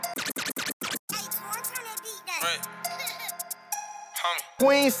Drake. Homie.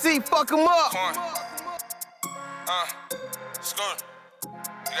 Queen C, fuck him up. Corn. Scooter.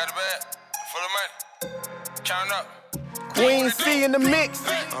 You got the bag? For the money. Count up. Queen C in the mix.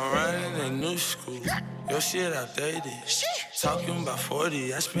 I'm riding that new school. Your shit outdated. Talking about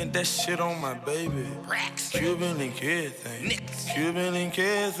 40. I spent that shit on my baby. Cuban link everything. Cuban link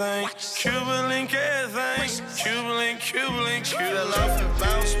everything. Cuban link everything. Cuban link, Cuban link, Cuban link. Fell off and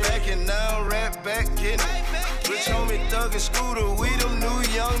bounce back and now rap back in it. Rich homie Thug and Scooter, we them new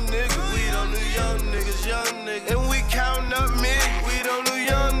young niggas. We them new young niggas, young niggas. And we countin' up millions. We them new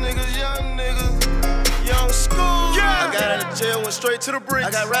young niggas, young niggas. Young school. Yeah. I got out of jail, went straight to the bricks.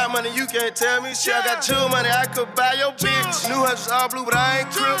 I got rap money, you can't tell me shit. I got chill money, I could buy your bitch. New houses all blue, but I ain't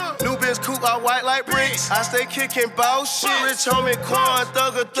crip. New Benz coupe, all white like bricks. I stay kicking boss shit. Rich homie Quan,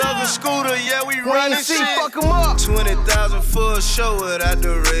 Thugger, Scooter, yeah, we running shit. Fuck him up. 20,000 for a show without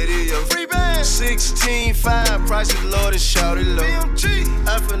the radio. Free band. 16.5, prices low, to shout it low. BMG.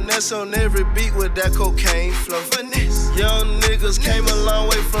 I finesse on every beat with that cocaine flow. Finesse. Young niggas came a long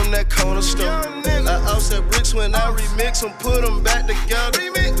way from that corner store. I offset bricks when I remix them, put them back together.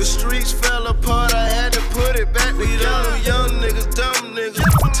 Remix. The streets fell apart, I had to put it back together. Young niggas, dumb niggas,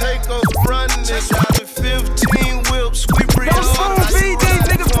 take over front niggas. Out of 15 whips, we breathe Don't spoon feed these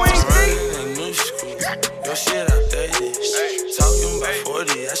niggas, Queen C. New school, your shit outdated. Talking about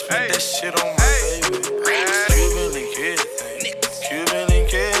 40, I spent that shit on my baby. Cuban link everything. Cuban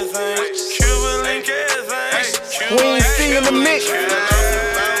link everything. Cuban link everything. Queen C in the mix.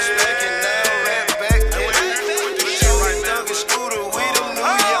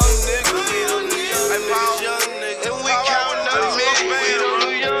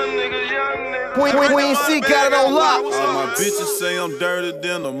 Queen C got it on lock. All my bitches say I'm dirty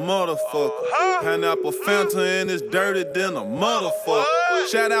than a motherfucker. Pineapple Fanta and it's dirty than a motherfucker.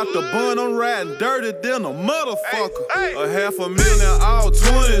 Shout out to Bun, I'm riding dirty than a motherfucker. $500,000, all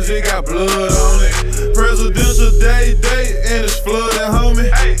 20s, it got blood on it. Presidential day, and it's flooded,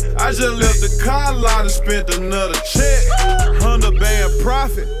 homie. I just left the car lot and spent another check. 100 band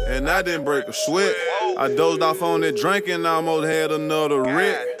profit, and I didn't break a sweat. I dozed off on that drinking, almost had another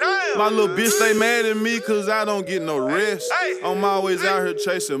wreck. My little bitch, they mad at me cause I don't get no rest. I'm always out here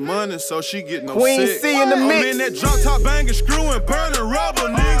chasing money, so she get no Queen sick. C in the mix. I'm in that drop top banging, screwing, burning rubber,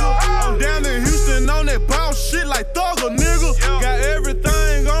 nigga. I'm down in Houston on that boss shit like Thugger, nigga. Got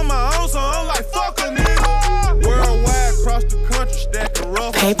everything on my own, so I'm like, fuck a nigga. Worldwide, across the country, stacking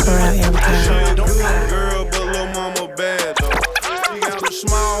rough. Paper out your She ain't a good girl, but lil' mama bad, though. She got a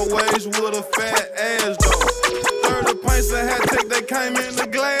small waist with a fat ass, though. 30 pints of hat take, they came in the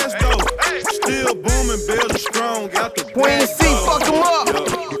glass, though. Still booming, building strong, got the Queen C, fuck him up.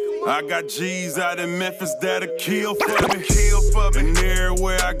 I got G's out in Memphis that'll kill for me. And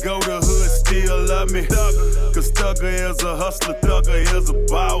everywhere I go, the hood still love me. Cause Thugger is a hustler, Thugger is a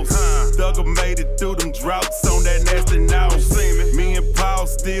boss. Thugger made it through them droughts on that nasty nose. Me and Paul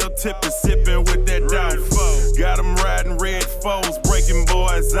still tipping, sipping with that doubt. Got them riding red foes, breaking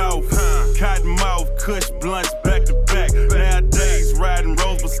boys off. Cotton mouth, kush blunts back to back. Nowadays, riding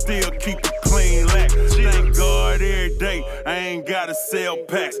roads, but still keep it clean lack. Thank God every day, I ain't gotta sell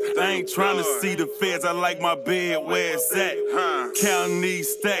packs. I ain't tryna see the feds, I like my bed where it's at. Counting these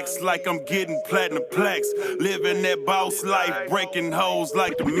stacks like I'm getting platinum plaques. Living that boss life, breaking hoes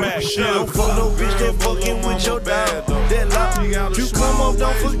like the Mac. Don't fuck no bitch that fucking with your dog. That law. You come up,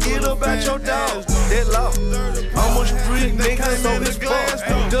 don't forget about your dog. That law. I'm a street nigga, so it's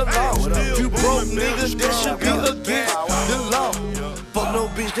fuck the law. You broke niggas, that should be against the law. Fuck no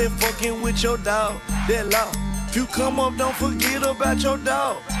bitch that fucking with your dog. That law. You come up, don't forget about your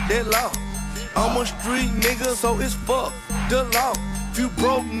dog. That law. I'm a street nigga, so it's fuck the law. If you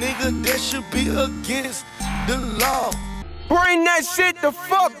broke nigga, that should be against the law. Bring that shit the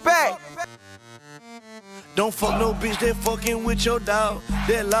fuck back. Don't fuck no bitch that fucking with your dog.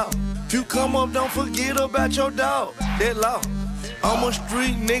 That law. If you come up, don't forget about your dog. That law. I'm a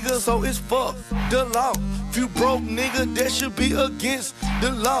street nigga, so it's fuck the law. If you broke nigga, that should be against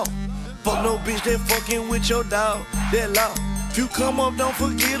the law. Fuck no bitch that fucking with your dog. That law. If you come up, don't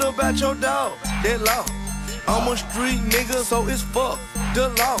forget about your dog. That law. I'm a street nigga, so it's fuck the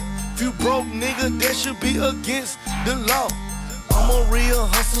law. If you broke nigga, that should be against the law. I'm a real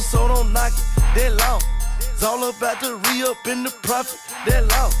hustler, so don't knock it. That law. It's all about the re-up in the profit. That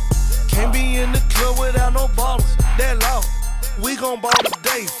law. Can't be in the club without no ballers. That law. We gon' ball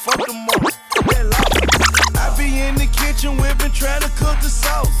today, fuck them all. That law. I be in the kitchen whipping, trying to cook the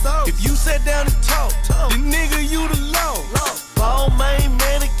sauce. If you sat down and talk, the nigga you the law. Ball main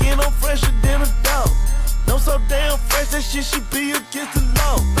mannequin, I'm fresher than a dog. I'm so damn fresh, that shit should be against the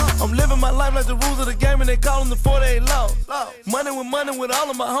law. I'm living my life like the rules of the game and they call them the 48 law. Money with all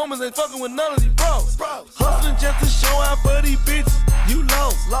of my homies, ain't fucking with none of these bros. Hustling just to show out for these bitches. You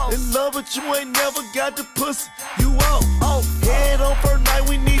lost. In love, but you ain't never got the pussy. You off. Head on first night,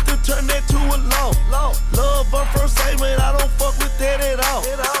 we need to turn that to a law. Love on first sight, man, I don't fuck with that at all.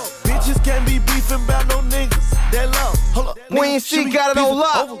 Bitches can't be beefing about no niggas. That low. Hold up. Queen C got it on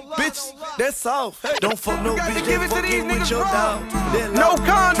lock. Bitches, that's soft. Don't fuck no bitch give that it to these fucking with niggas your raw. dog. No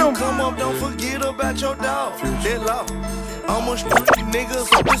condom. You come up, don't forget about your dog. That law. Almost street niggas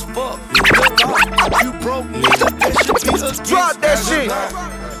up as fuck. That law. You broke niggas, that should be a Drop that shit.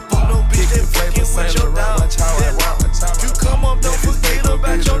 Fuck no bitch that fucking with your dog. That law. You come up, don't forget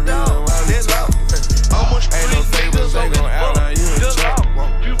about your dog. That law. Almost street niggas up as fuck. That law.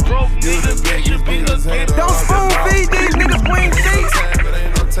 You broke niggas, that should be a Don't spoon feed these niggas, Queen C. It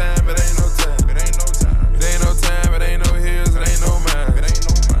ain't no time, it ain't no time, it ain't no time. It ain't no time, it ain't no hills, it ain't no mind.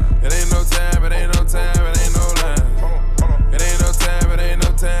 It ain't no time, it ain't no time, it ain't no line. It ain't no time, it ain't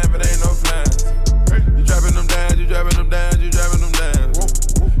no time, it ain't no flying. You dropping them down, you dropping them down, you dropping them down.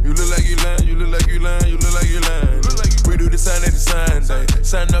 You look like you lying, you look like you lying, you look like you lying. We do the sign at the sign day,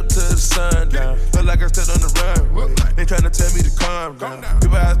 sign up to the sun down. Feel like I stepped on the runway. They tryna tell me to calm down.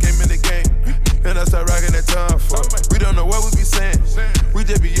 People eyes came in the game, and I start rocking that tongue for. We don't know what we be saying. We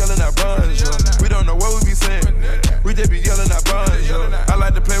just be yelling our buns, yo. We don't know what we be saying. We just be yelling our buns, yo. I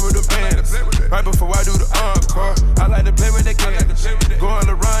like to play with the bands. Right before I do the encore, I like to play with the cats. Go on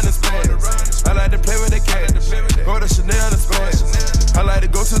the run and spans. I like to play with the cats. Go to Chanel and spans. I like to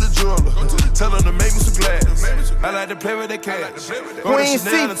go to the jeweler. Tell them to make me some glass. I like to play with the cats. Queen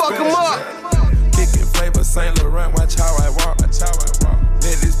C, fuck 'em up. Kicking flavor Saint Laurent, watch how I walk.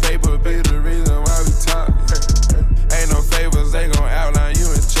 Let this paper be the reason why we talk. Ain't no favors, they gon' outline you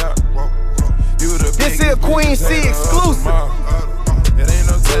and chop. You the This here Queen C exclusive. It ain't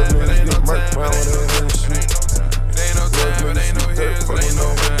no time, it ain't no time, it ain't no shit. It ain't no time, it ain't no hills, it ain't no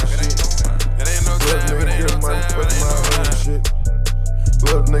man. It ain't no time, it ain't no time, it ain't no man.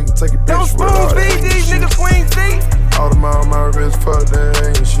 Little nigga take a bitch. Don't spoon feed these niggas, Queen C. All the on my wrist, fuck that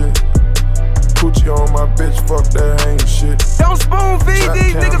ain't shit. Coochie on my bitch, fuck that ain't shit. Don't spoon feed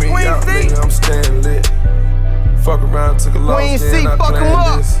these niggas, Queen out, C. nigga, I'm staying lit. Fuck around, took a loss, Queen C, then I fuck 'em planned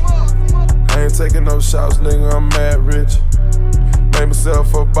up. this. I ain't taking no shots, nigga, I'm mad rich. Made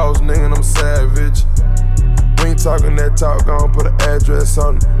myself a boss, nigga, and I'm savage. We ain't talking that talk, gon' put an address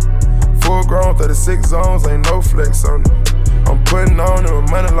on it. Full grown, 36 zones, ain't no flex on it. I'm putting on it with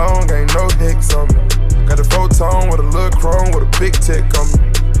money long, ain't no hicks on me. Got a photon with a little chrome with a big tech on me.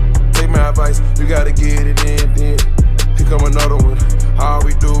 Take my advice, you gotta get it in, then. Here come another one, all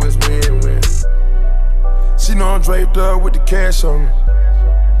we do is win. She know I'm draped up with the cash on me.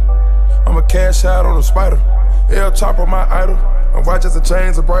 I'm a cash out on a spider. L chop on my idol. My watch as the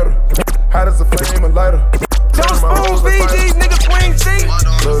chains are brighter. Hot as a flame, a lighter. Don't spoon feed these niggas, Queen C.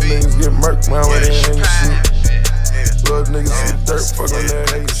 Little niggas get murked round with that ain't shit. Little niggas get dirt, fuck on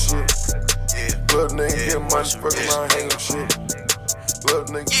that ain't shit. Little niggas get money, fuck around, hang shit. Little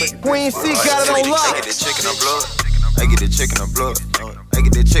niggas take it. Queen C got it on lock. I get that chicken on blood. I get that chicken on blood. I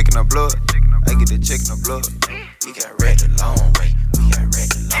get that chicken on blood. I get that chicken on blood. We got wrecked a long way. We got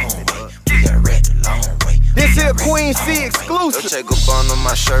wrecked a long way. We got wrecked a long way. This here Queen C exclusive. Check a bun on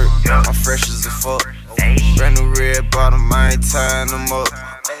my shirt. I'm fresh as a fuck. Brand new red bottom, I ain't tying them up.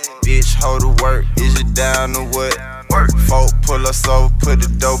 Bitch, hold the work. Is you down or what? Folk pull us over, put the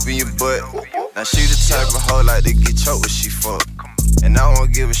dope in your butt. Now she the type of hoe like to get choked when she fuck. And I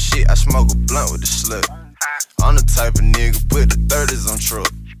don't give a shit, I smoke a blunt with the slut. I'm the type of nigga, put the 30s on truck.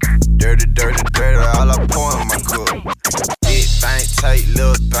 Dirty, all I pour in my cup. Big bank, tight,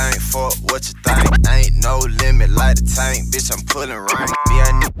 little bank, fuck what you think. Ain't no limit like the tank, bitch, I'm pulling rank. Yeah,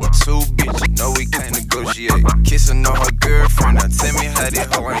 I need two bitches, no we can't negotiate. Kissing on her girlfriend, now tell me how this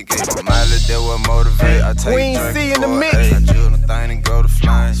hoe ain't gay. Miley, that will motivate, I take Queen a drink C in the for mix. I drill the thing and go to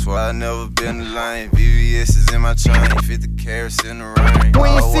flying, swear I never been the line. VVS is in my chain, 50 carats in the rain.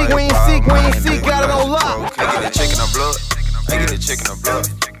 Queen C got it on lock. I get that chicken on blood, I get that chicken on blood.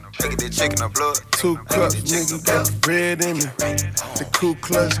 I get that chicken on blood. 2 cups, nigga, got the bread in me. The Ku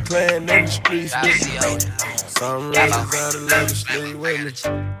Klux Klan in the streets with me. Some really out of love to sleep with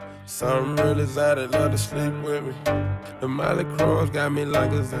me. Some really out of love to sleep with me. The Miley Cross got me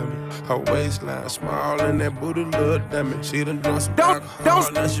like a zombie. Her waistline small and that booty little dummy. She done drunk some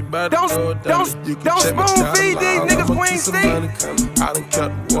alcohol, now she bout to go dummy. You can check my spoon feed these catalog, niggas, I'ma Queen keep some C. money coming. I done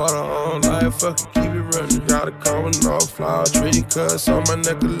kept the water on, like fucking keep it running. Got a coming off, flower, treaty cuss on my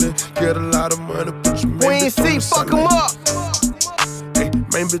necklace. Get a lot of money, put your Queen C, fuck 'em up. Hey,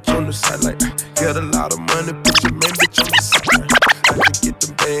 main bitch on the side, like, get a lot of money, put your main bitch on the side. I can get the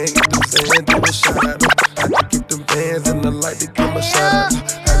bag fans, give a shout out. I just get them bands and I like to give my shout outs.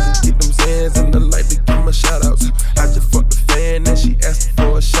 I just get them Zans and I like to give my shout outs. I just fucked the fan and she asked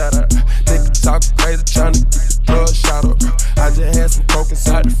for a shout out. Nigga talk crazy, tryna get the blood shot up. I just had some coke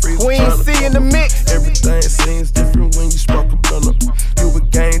inside the freezer. Queen C in the mix. Everything seems different when you smoke a blunt up. You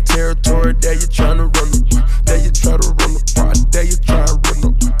would gain territory, there you tryna run up. There you try to run up, I dare you try to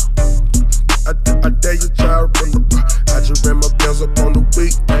run up. I dare you try to run up. I just ran my bills up on the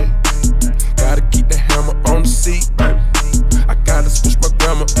weekday. Gotta keep the hammer on the seat, baby. I gotta switch my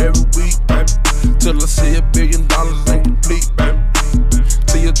grammar every week, baby. Till I see $1 billion ain't complete, baby.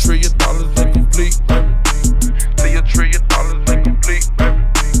 See $1 trillion ain't complete, baby. See $1 trillion ain't complete, baby.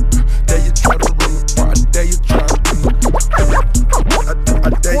 Dare you try to run up, I dare you try to run up. I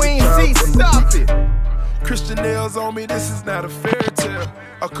dare Queen you try C, to run stop up. it. Christian nails on me, this is not a fairy tale.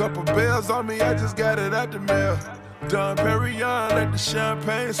 A couple bells on me, I just got it out the mail. Done Perignon, let the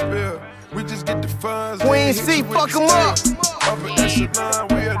champagne spill. We just get the funds. Queen C, fuck 'em up. Upper echelon,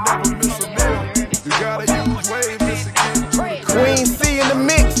 we'll never miss a meal. You gotta use wave, miss again. Queen C in the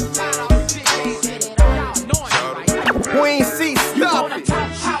mix. Queen C, stop it.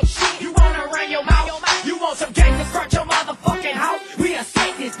 You wanna run your mouth? You want some gangsters front your motherfucking house? We'll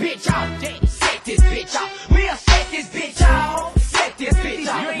set this bitch out. Set this bitch out. We'll set this bitch out. Set this bitch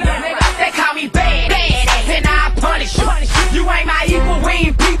out. They call me bad, and I punish you. You ain't my equal, we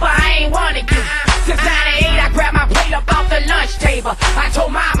ain't people, I ain't one of you. Since 98, I grabbed my plate up off the lunch table. I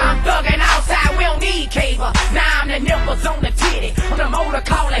told mama I'm thugging outside, we don't need cable. Now I'm the nipples on the titty. I'm the motor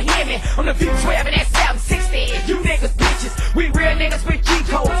caller Hemi. I'm the V12 and that 760. You niggas bitches, we real niggas with G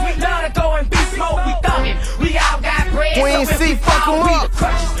codes. We love to go and beast mode, we thuggin'. We all got bread. Queen so C, fuck 'em we up. the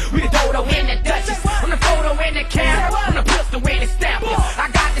crutches. We the dodo and the duchess. I'm the photo and the camera. I'm the pistol and the stamper. I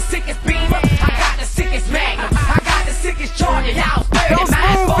got the sickest beamer. I got the sickest magnum. I got the sickest charger. Y'all Don't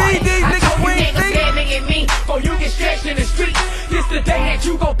spoon feed these niggas, Queen C. at me, for you get stretched in the street. This the day that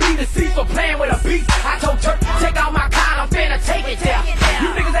you gon' be deceased for playing with a beast. I told Turk, take out my collar, I'm finna take it there. You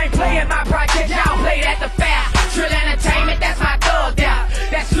niggas ain't playing my project, y'all played at the fair. Trill Entertainment, that's my thug there.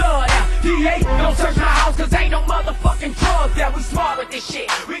 That's love there. DA, don't search my house, cause ain't no motherfucking drugs there. We smart with this shit,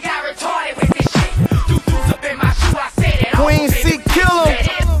 we got retarded with this shit. Deuce up in my shoe, I said it. Queen C, kill him.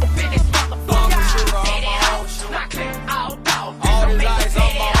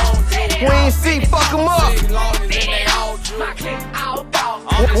 Queen C, fuck 'em up.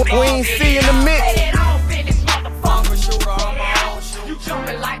 Queen C in the mix.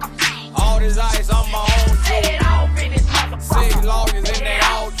 All this ice on my own shoe. 6 lawyers and they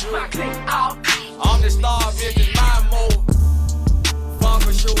all drew. I'm the star, bitch, it's my move. Fuck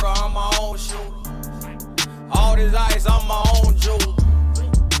a shooter, I'm my own shooter. All this ice on my own jewel.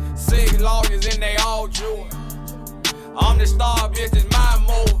 6 lawyers and they all drew. I'm the star, bitch, it's my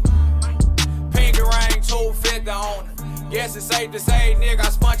move. Pinky ring, 250 on it. Guess it's safe to say, nigga, I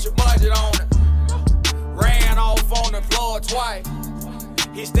spent your budget on it. Ran off on the floor twice.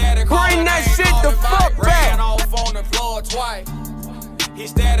 He started calling, Bring that I ain't shit calling the fuck back. back. Ran off on the floor twice. He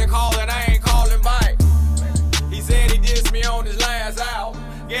started calling, I ain't calling back. He said he dissed me on his last album.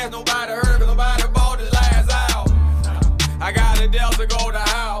 Guess nobody heard, cause nobody bought his last album. I got a Delta go to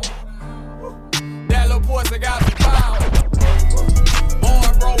house. That little pussy got some power.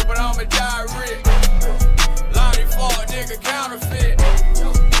 Boy broke, but I'm a direct. Lonnie Ford, nigga counterfeit.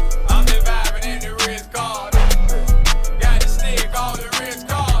 I'm just vibing in the Ritz card. Got the stick on the Ritz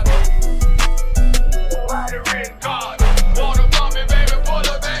card. The Ritz card. Wanna bump me, baby, pull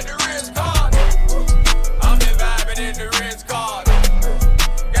up at the Ritz card. I'm just vibing in the Ritz card.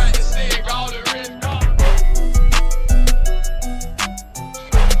 Got the stick on the Ritz card.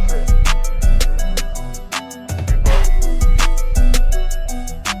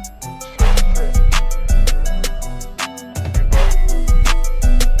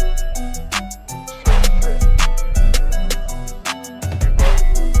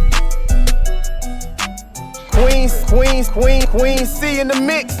 Queen C in the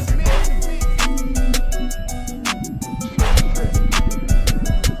mix.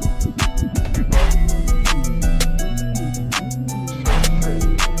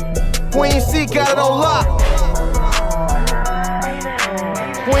 Queen C got it on lock.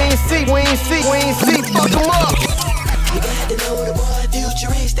 Queen C, fuck 'em up. You got to know the boy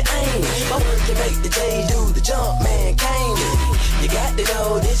future is the aim. My work can make the J do the jump, man, came. You got to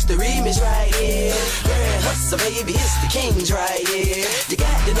know this the remix right here. Grand hustle, baby, it's the Kings right here. You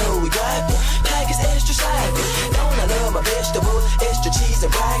got to know we drive it, package extra sloppy. Don't I love my vegetables, extra cheese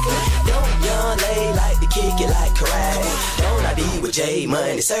and broccoli. Don't young lady like to kick it like karate. Don't I be with J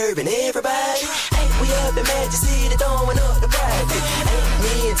Money serving everybody. Ain't we up in Magic City throwing up the private? Ain't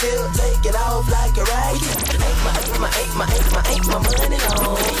me until taking off like a rocket. Ain't my money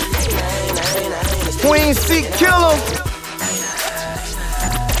long. Ain't Queen C, kill him.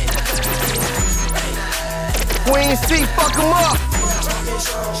 Queen C, fuck him up.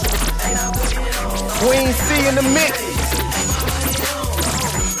 Queen C in the mix.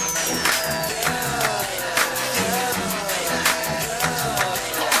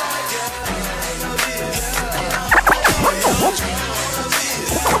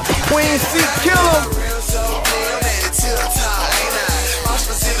 Queen C, kill him.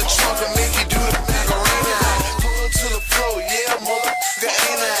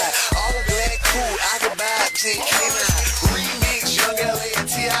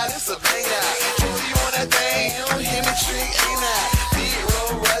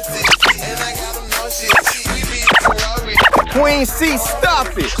 Queen C, stop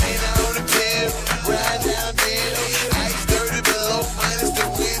it.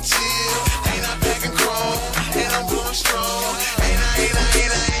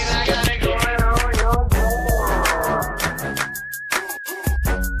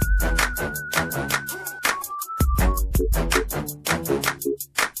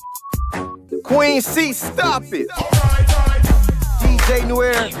 Queen C, stop it. DJ New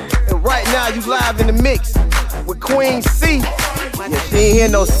Era, and right now you live in the mix with Queen C. Yeah, she ain't hear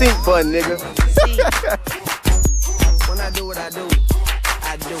no sync button, nigga. When I do what I do,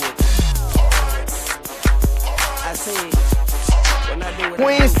 I do it. I say, when I do what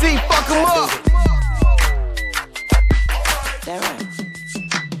Queen I do, C, fuck him up. that right.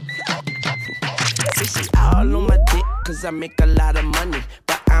 See, she all on my dick, cause I make a lot of money.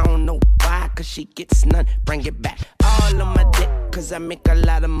 But I don't know why, cause she gets none. Bring it back. All on my dick, cause I make a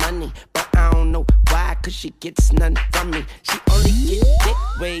lot of money. But I don't know why, cause she gets none from me. She only get dick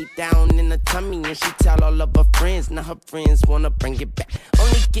way down in the tummy. And she tell all of her friends, now her friends wanna bring it back.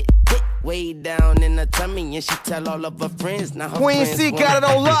 Only get dick way down in the tummy. And she tell all of her friends, now her Queen friends C wanna got it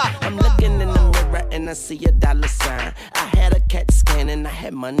on bring lock. I'm looking in the mirror and I see a dollar sign. I had a CAT scan and I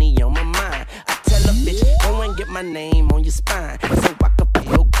had money on my mind. I tell a bitch, go and get my name on your spine, so I can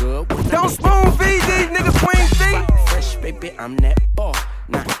feel good. Don't spoon feed these niggas, Queen C. Fresh, baby, I'm that ball.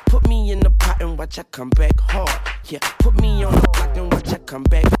 Now put me in the pot and watch I come back hard. Yeah, put me on the block and watch I come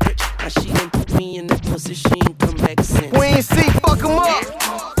back rich. Now she done put me in the pussy, she ain't come back since. Queen C, fuck him up.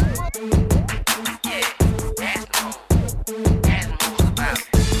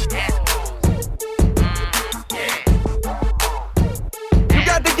 You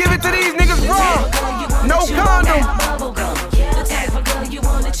got to give it to these niggas raw. No condom. The type of girl you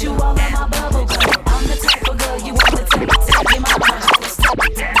wanna chew all of my bubble gum. I'm the type of girl you wanna take your mama house.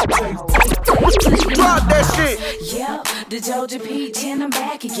 Drop that shit. Yep, the Georgia Peach and I'm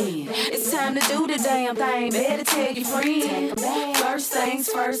back again. It's time to do the damn thing. Better tell your friend. First things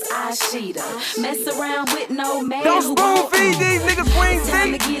first, I cheat her. Mess around with no man. Don't spoon feed these niggas, Queen It's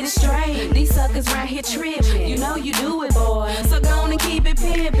time C. to get it straight. These suckers round here tripping. You know you do it, boy. So go on and keep it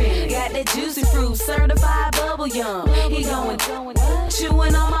pimping. Got that juicy fruit, certified bubble yum. He going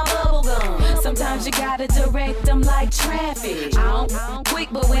chewing on my bubble gum. Sometimes you gotta direct them like traffic. I don't quick,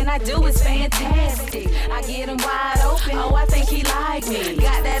 but when I do, it's fantastic. I get him wide open. Oh, I think he like me.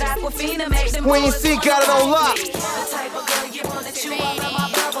 Got that Aquafina, make them Queen C got it on lock. The type of girl you wanna chew all of my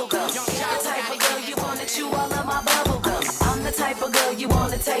bubble gum. The type of girl you wanna chew all of my bubble gum. I'm the type of girl you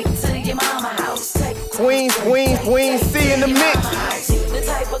wanna take to your mama house. Queen C in the mix. The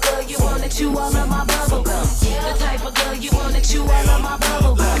type of girl you wanna chew all of my bubble gum. The type of girl you wanna chew all of my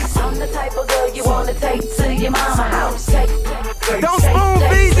bubble gum. I'm the type of girl you wanna take to your mama house. Don't spoon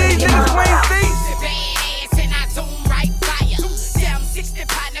feed these niggas, Queen C. Badass and I zoom right by ya. 760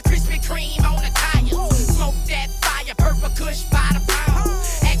 partner, Krispy Kreme on the tire. Smoke that fire, purple kush by the pound.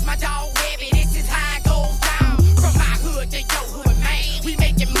 Ask my dog Webby, this is how it goes down. From my hood to your hood, man. We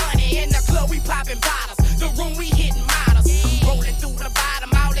making money in the club, we popping bottles. The room we hitting models. Rolling through the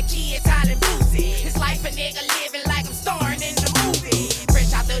bottom, all the kids hollering boozy. It's life a nigga living like I'm starring in the movie.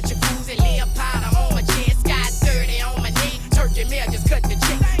 Fresh out the jacuzzi, Leopard on my chest, got dirty on my neck. Turkey mail just cut the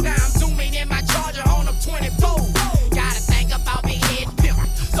check. Now I'm zooming in my Charger on them 24. Gotta think about big head pimp,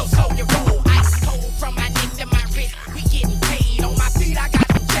 so slow your roll. Ice cold from my neck to my wrist. We getting paid. On my feet I got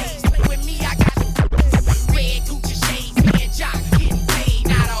some chains. With me I got some red Gucci shades. Me and Jock getting paid.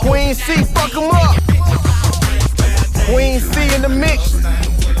 Not a Queen C, fuck him up. Queen C in the mix.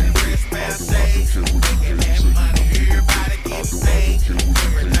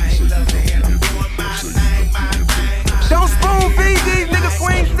 Don't spoon feed these niggas,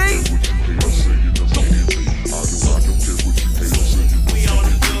 Queen C.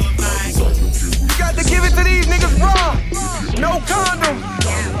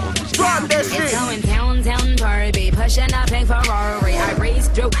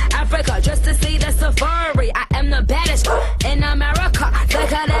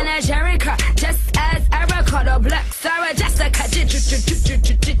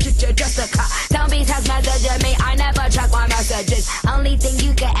 just a call. Don't be text messaging me, I never check my messages. Only thing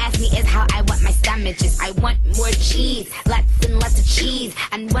you can ask me is how I want my sandwiches. I want more cheese, lots and lots of cheese.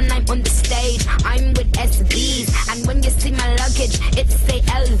 And when I'm on the stage, I'm with SBs. And when you see my luggage, it's say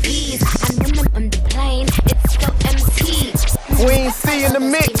LVs. And when I'm on the plane, it's still empty. Queen C in the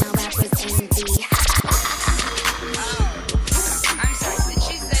mix.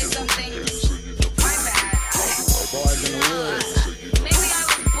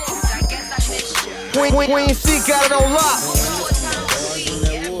 Queen C got it on lock.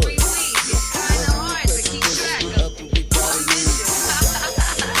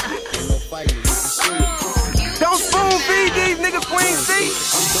 Don't spoon feed these niggas, Queen C.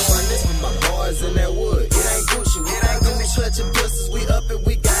 I'm doing this with my boys in that wood. It ain't Gucci, it ain't gonna be clutching pistols. We up and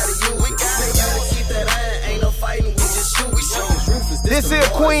we gotta use it. We gotta keep that iron. Ain't no fighting, we just shoot. We show ruthless. This here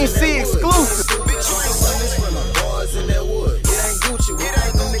Queen C exclusive. I'm doing this with my boys in that wood. It ain't Gucci, it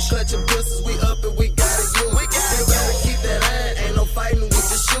ain't gonna be clutching pistols. We up and we gotta use it. We gotta keep that iron. Ain't no fighting, we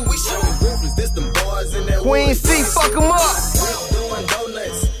just shoot. We show ruthless. This them boys in that wood. Queen C, fuck 'em up. Doing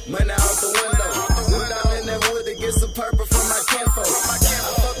donuts, money out the window. Went down in that wood to get some purple from my kinfolk. I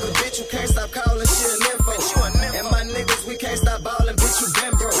fuck a bitch, you can't stop calling shit an info. And my niggas, we can't stop ballin', bitch, you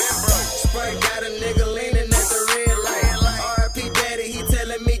been broke. Spray got a nigga leaning at the red light. R.I.P. daddy, he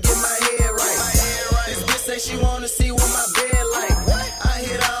telling me get my head right. This bitch say she wanna see what my bed like. I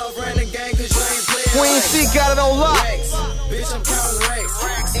hit off, ran the gang cause you ain't playing. Queen C got it on lock. Bitch, I'm counting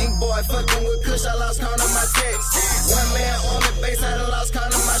racks. Ink boy fucking with Kush, I lost count on my texts. One man on the base, I done lost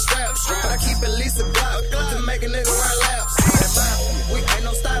count on my straps. But I keep at least a block to make a nigga run laps. We ain't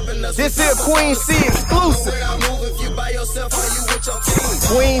no stopping us. This here Queen C exclusive. Move if you by yourself or you with your team.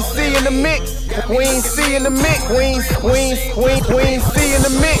 Queen C in the mix. Queen C in the mix. Queen C in the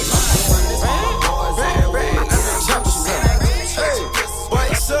mix.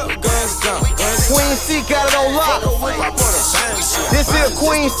 Queen C got it on lock. This here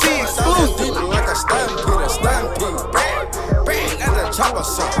Queen C exclusive. Like a stampede. Bang at the chopper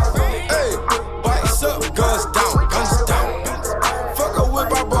song. Hey, bites up, guns down. Fuck a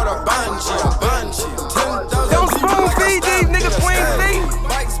whip, I bought a bungee. 10,000 Don't spoon feed these niggas, Queen C.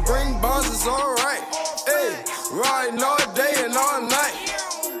 Bikes bring bars, it's alright. Hey, riding all day and all night.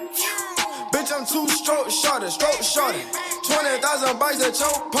 Bitch, I'm too stroke shorty. 20,000 bikes at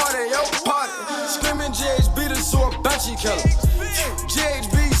your party. Screaming GHB the so a banshee killer.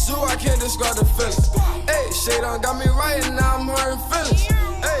 GHB so I can't describe the feelings. Hey, shade on got me right now I'm hurting feelings.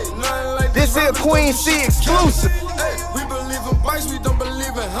 Hey, nothing like this here Queen C exclusive. Hey, we believe in bikes, we don't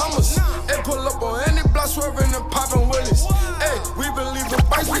believe in Hummers. Hey, pull up on any block swerving and popping willies. Hey, we believe in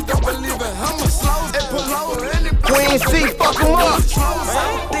bikes, we don't believe in Hummers. Hey, pull up on any block. Queen C, fuck 'em up.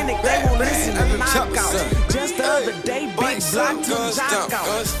 Authentic, they won't listen to knockout. Just the other day, big block took jock out.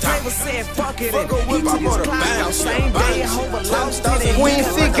 Flavor said fuck it and he took his clock out. Same day, Hova lost it. Queen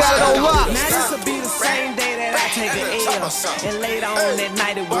C got it on lock. Now this'll be the same day that I take an L. And later on that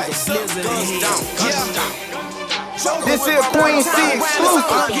night it was a blizzard in here. This here Queen C exclusive.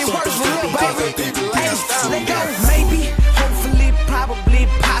 Maybe, hopefully, probably,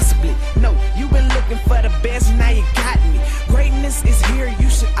 possibly. No, you been looking for the best, now you got me. Greatness is here, you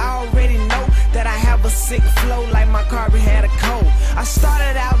should already know that I have a sick flow like my car had a cold. I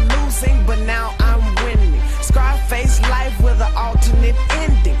started out losing, but now I'm winning. Scarface life with an alternate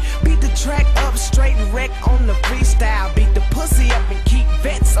ending. Beat the track up, straight wreck on the freestyle. Beat the pussy up and keep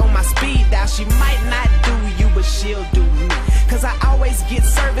vets on my speed dial. She might not do you, but she'll do me. Cause I always get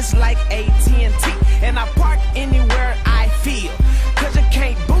service like AT&T. And I park anywhere I feel. Cause you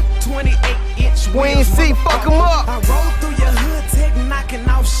can't boot 28-inch Queen C, fuck 'em up. I roll through your hood, tech knocking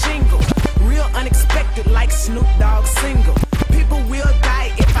off shingle. Real unexpected like Snoop Dogg single. People will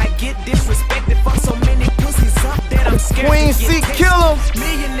die if I get disrespected. Fuck so many pussies up that I'm scared Queen to get C, kill 'em.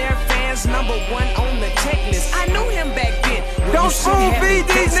 Millionaire fans, #1 on the checklist. I knew him back then. Don't spoon feed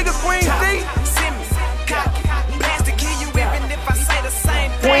these niggas, Queen C. Blast to kill you even if I say the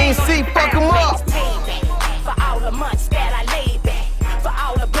same thing. Queen C, fuck 'em up. For all the months that I laid back, for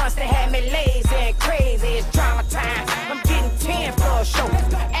all the blunts that had me lazy and crazy, it's drama time. I'm getting 10 for a show.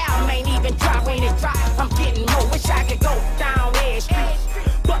 Album ain't even drop, when it drop, I'm getting more. Wish I could go down Edge Street,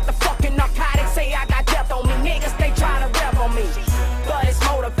 but the fucking narcotics say I got death on me. Niggas, they try to rev on me, but it's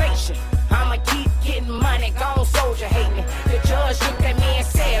motivation. I'ma keep getting money, gone soldier hate me. The judge looked at me and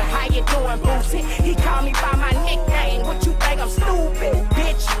said, how you doing, Boosie? He called me by my nickname. What you think, I'm stupid?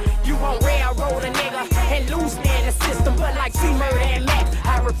 Bitch, you won't railroad a nigga and lose me in the system. But like C-Murder and Mac,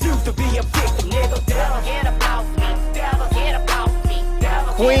 I refuse to be a victim, nigga. Forget about me, forget about me.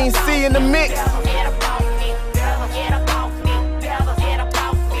 Queen C in the mix. Forget about me, forget about me.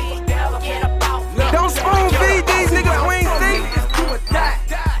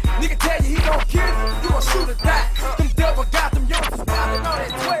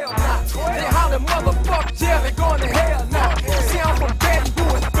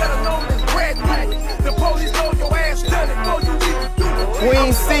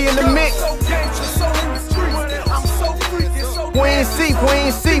 C in the mix. Queen C,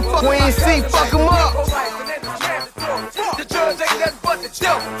 Queen C, Queen C, fuck him up.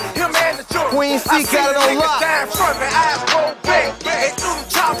 Queen C got it on lock.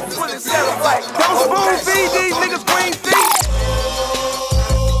 Don't spoon feed these niggas, Queen C.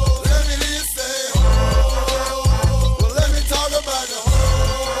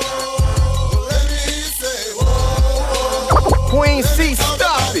 Queen C,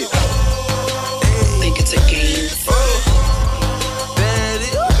 stop it. Think it's a game.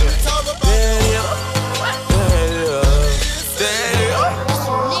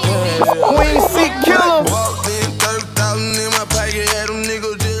 Queen C, kill him. Walked in, 30,000 in my pocket, had them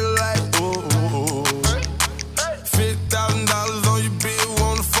niggas just like, ooh. $50,000 on your bill,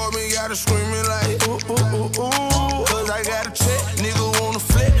 wanna fuck me, gotta screaming like, ooh. Cause I got a check, nigga wanna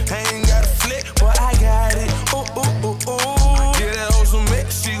flip, I ain't got a flip, but I got it, ooh. Get that on some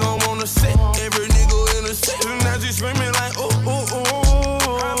mix, she gon' wanna sit, every nigga in the set, now she screaming like, ooh.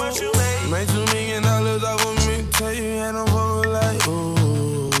 How much you made? Made $2 million off of me, tell you, and I'm fucking like, ooh.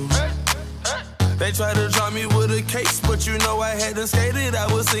 They tried to drop me with a case, but you know I hadn't skated.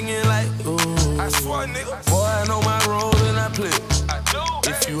 I was singing like, ooh. I swear, nigga. Boy, I know my role and I play it. I do.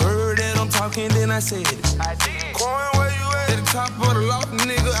 If you heard that I'm talking, then I said it. I did. Coin, where you at? At the top of the loft,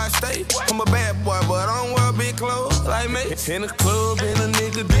 nigga, I stay. I'm a bad boy, but I don't wear big clothes like me. In the club, and a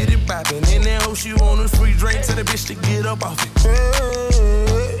nigga did it poppin'. And that hoe, she want a free drink to the bitch to get up off it.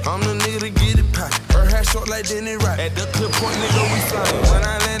 Hey, I'm the nigga to get it poppin'. Her hair short like Denny Rock. At the clip point, nigga, we flyin'. When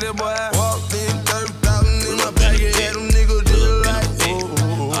I landed, boy, I walked in. 30,000 in my pocket, had them niggas just like, ooh.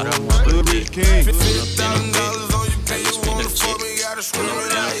 $50,000 on your pay, you wanna fuck me, gotta scream it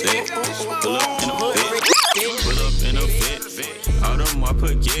like, Pull up in a vet. All them I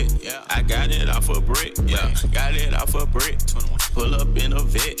put get. I got it off a brick. Got it off a brick. Pull up in a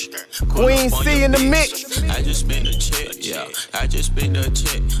vet. Queen C in the mix. I just spent a check. I just spent a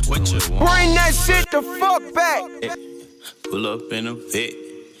check. What you want? Bring that shit the fuck back. Pull up in a vet.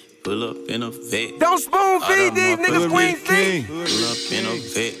 Pull up in a vet. Don't spoon feed these niggas, Queen C. Pull up in a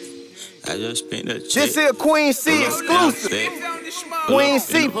vet. I just spent a check. This is a Queen C exclusive. Queen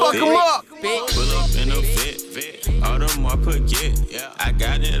C, fuck him up. Pull up in a vet. All them I put get. I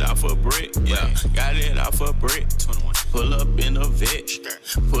got it off a brick. Got it off a brick. Pull up in a vet.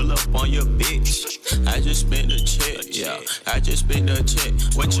 Pull up on your bitch. I just spent a check. I just spent a check.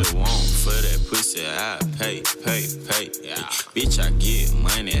 What you want for that pussy? I pay. Bitch, I get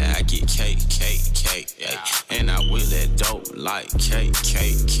money. I get cake. And I whip that dope like cake.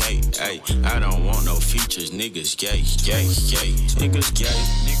 I don't want no features. Niggas gay. Niggas gay.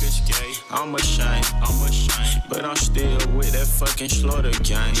 I'm ashamed. But I'm still with that fucking slaughter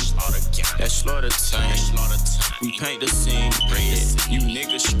gang. That slaughter tank. We paint the scene red. You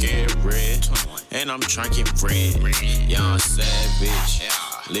niggas scared red. And I'm drinking red. Young savage.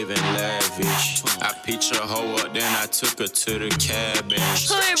 Living lavish. I picked a hoe up, then I took her to the cabin.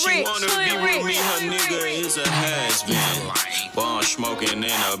 She wanna be with me, her nigga is a has-been. Boy, I'm smoking in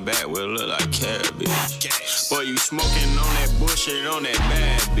her back, will look like cabbage. Boy, you smoking on that bullshit on that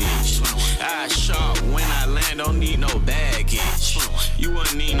bad bitch. I shot when I land, don't need no baggage. You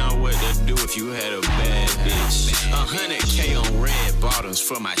wouldn't need know what to do if you had a bad bitch. 100K on red bottoms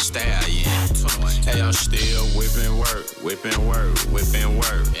for my stallion. Hey, I'm still whipping work.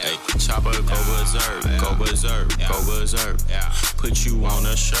 Hey, chopper, go berserk. Put you on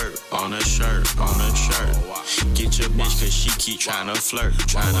a shirt. Get your bitch cause she keep tryna flirt.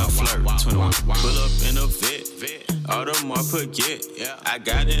 Pull up in a vet. All them I put get. I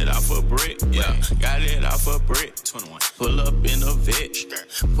got it off a brick. Got it off a brick. Pull up in a vet.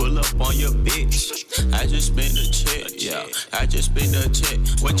 Pull up on your bitch. I just spent a check. I just spent a check.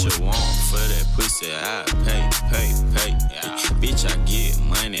 What you want for that pussy? I pay. Bitch, I get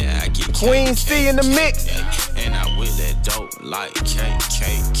money. I get Queen C in the mix. And I whip that dope like cake.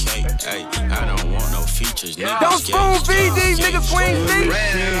 I don't want no features. Don't spoon feed these niggas, Queen C.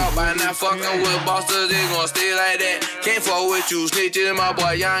 Ran it out by now, fucking with bosses, they gon' stay like that. Can't fuck with you, snitching my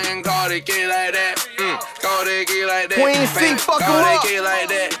boy young and call the K like that. Call that K like that. Queen C, fuck him up. K like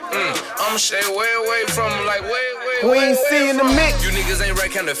that. I'ma stay way from him, like way. Queen C in the mix. You niggas ain't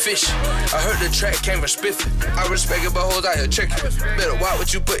right kind of fish. I heard the track came from spiffin'. I respect it, but hoes out here trickin'. Better watch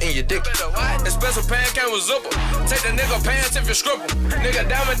what you put in your dick. Expensive pants came with zipper. Take the nigga pants if you scribble. Nigga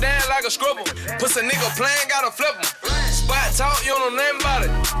diamond down like a scribble. Pussy nigga playing, gotta flip him. Spot talk, you don't know nothing about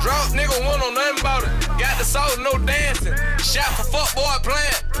it. Drop nigga, won't know nothing about it. Got the sauce, no dancing. Shot for fuck boy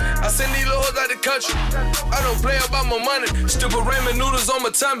playing. I send these little hoes out the country. I don't play about my money. Stupid ramen noodles on my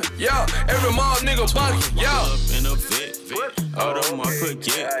tummy. Yeah, every mall nigga bucket. Yeah. Pull up in a vet. All them I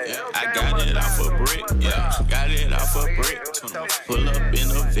forget. I got it off a brick. Yeah, got it off a brick. Pull up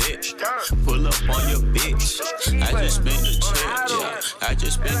in a vet. Pull up on your bitch. I just spent a check. Yeah, I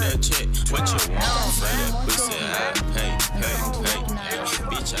just spent a check. What you want for that pussy? I pay.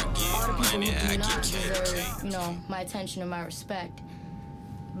 Bitch, I get money. I get cake. You know, my attention and my respect.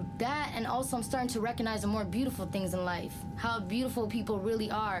 That, and also I'm starting to recognize the more beautiful things in life. How beautiful people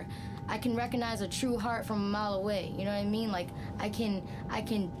really are. I can recognize a true heart from a mile away. You know what I mean? Like I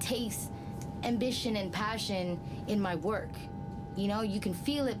can taste ambition and passion in my work. You know, you can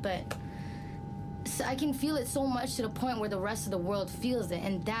feel it, but I can feel it so much to the point where the rest of the world feels it,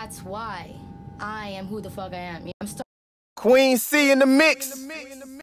 and that's why I am who the fuck I am. I'm Queen C in the mix.